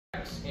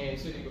Jazz, and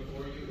sitting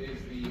before you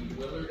is the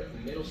Willard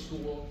Middle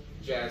School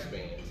Jazz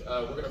Band.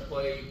 We're going to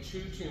play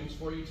 2 tunes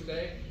for you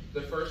today.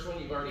 The first one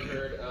you've already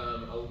heard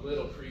a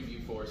little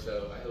preview for,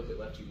 so I hope it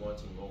left you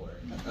wanting more.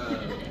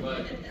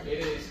 But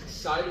it is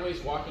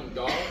Sideways Walking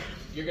Dog.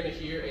 You're going to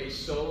hear a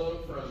solo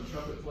from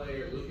trumpet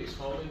player Lucas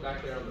Holman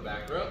back there on the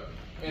back row.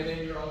 And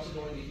then you're also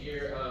going to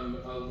hear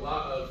a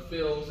lot of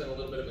fills and a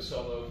little bit of a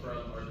solo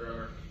from our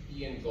drummer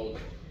Ian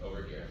Golden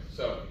over here.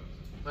 So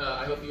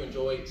I hope you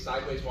enjoy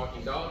Sideways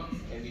Walking Dog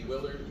and the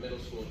Willard Middle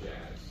School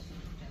Jazz.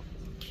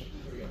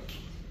 Here we go.